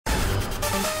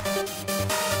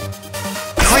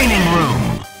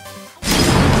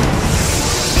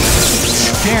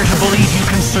dare to believe you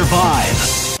can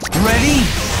survive. Ready?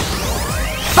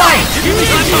 Fight!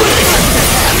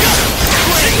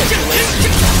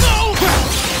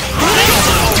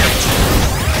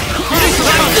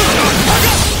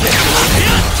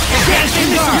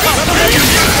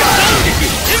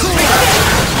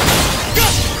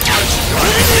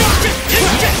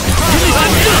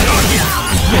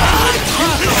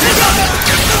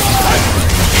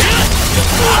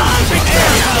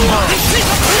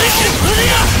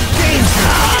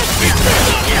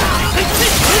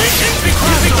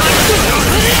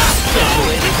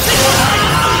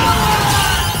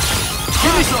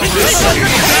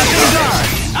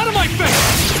 Out of my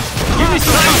face! Give me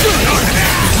some aerial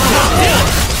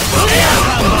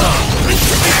combo!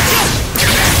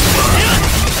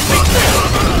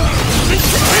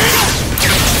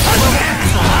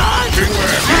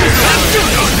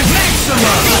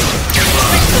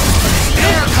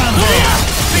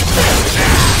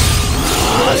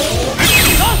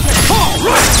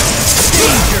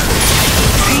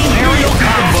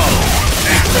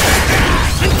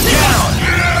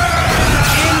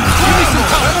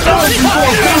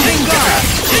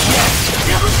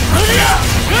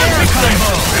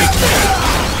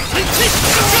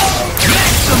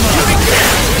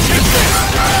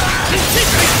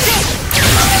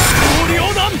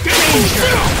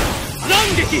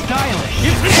 Down!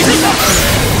 Bending guard!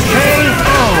 Air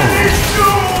combo!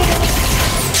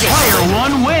 Player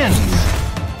 1 wins!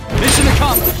 Mission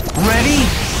accomplished! Ready?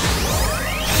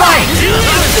 Fight!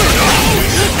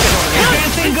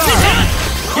 Advancing guard!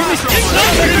 Give me some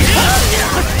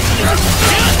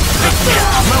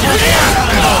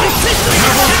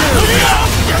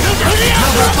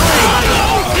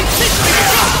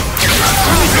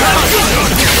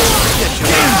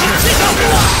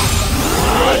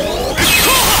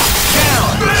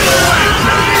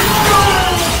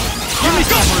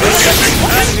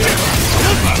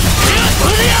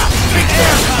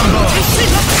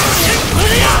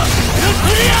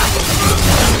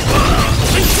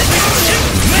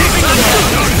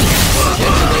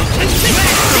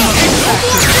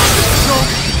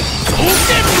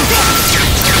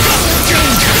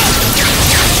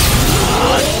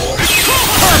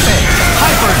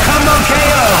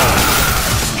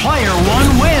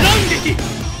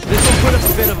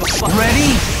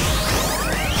Ready?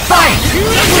 Fight!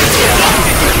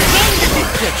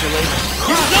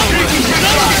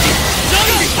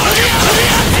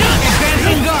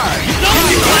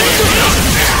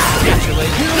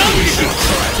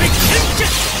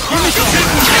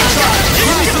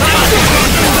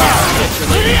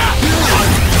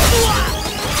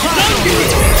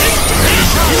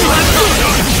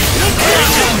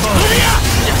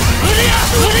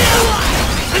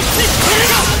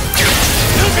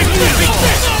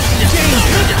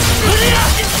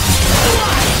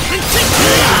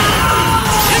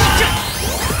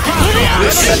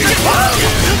 Advancing guard!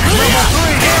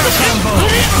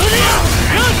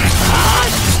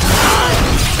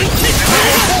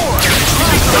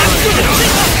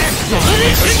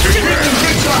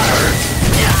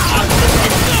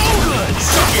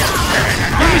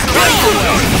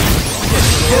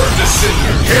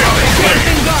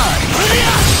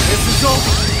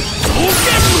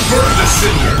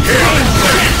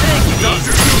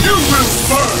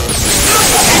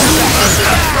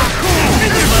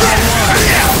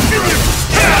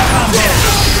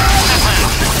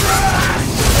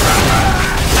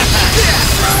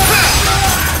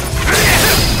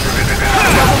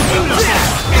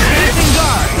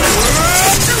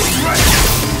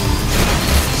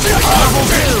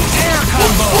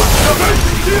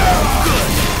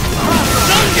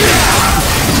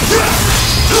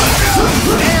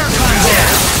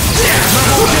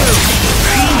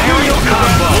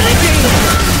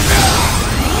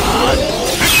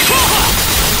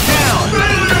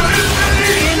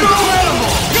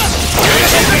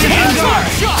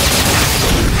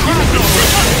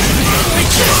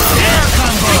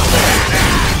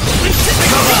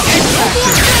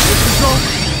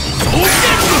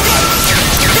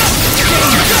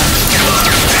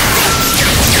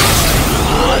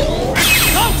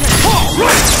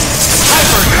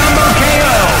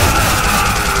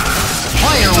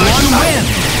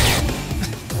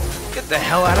 The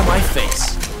hell out of my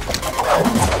face.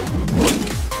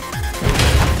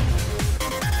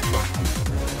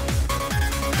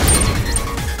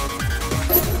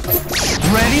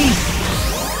 Ready?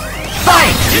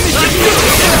 Fight!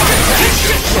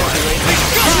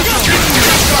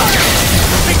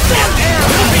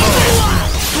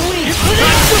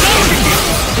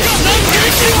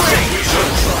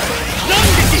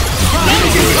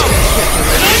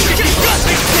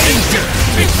 Danger!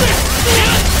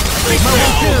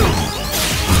 Level 2!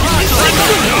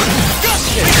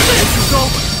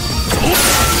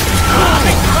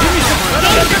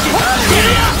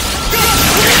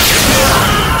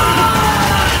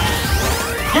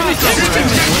 Give me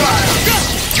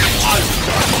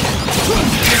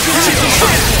some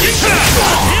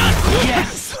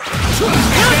yes!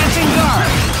 Advancing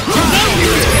guard!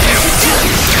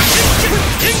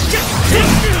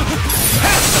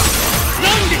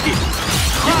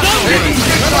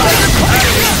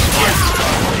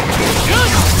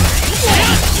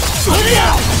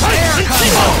 Air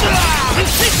combo!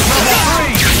 Fantastic!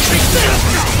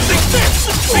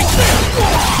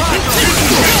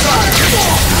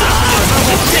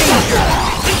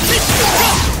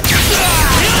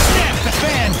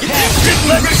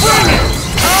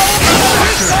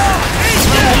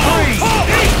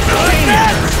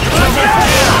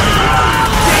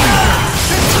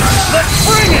 Let's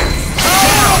bring it! Let's bring it!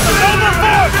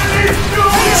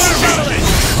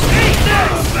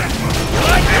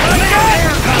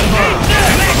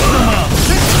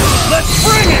 Let's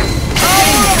bring it!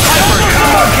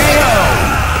 Hyper KO!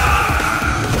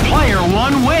 Player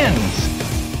 1 wins!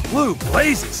 Blue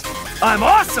blazes! I'm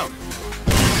awesome!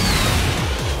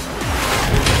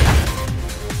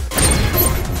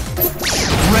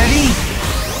 Ready?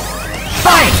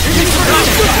 Fight!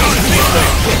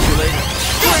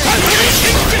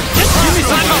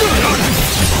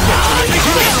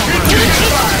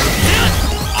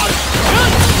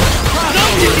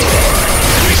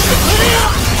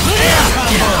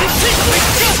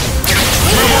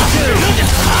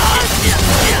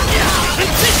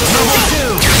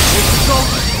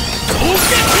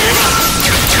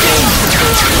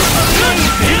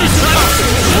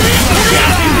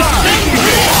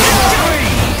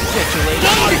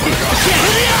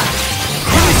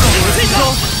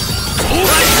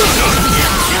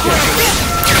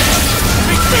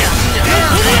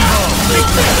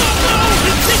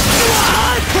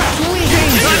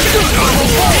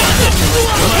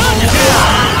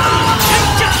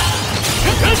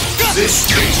 This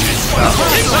stage is well.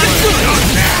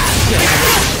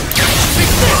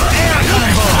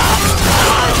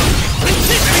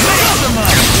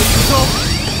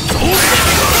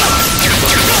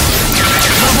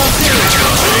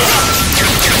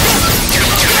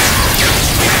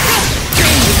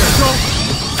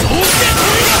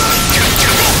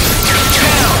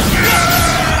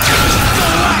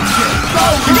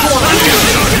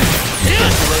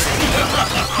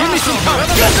 Give me some cover!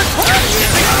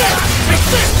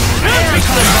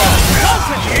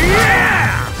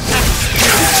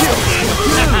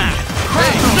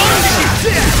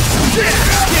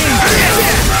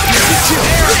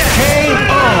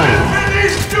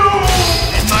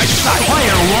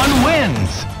 Player 1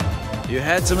 wins! You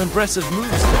had some impressive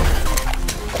moves there.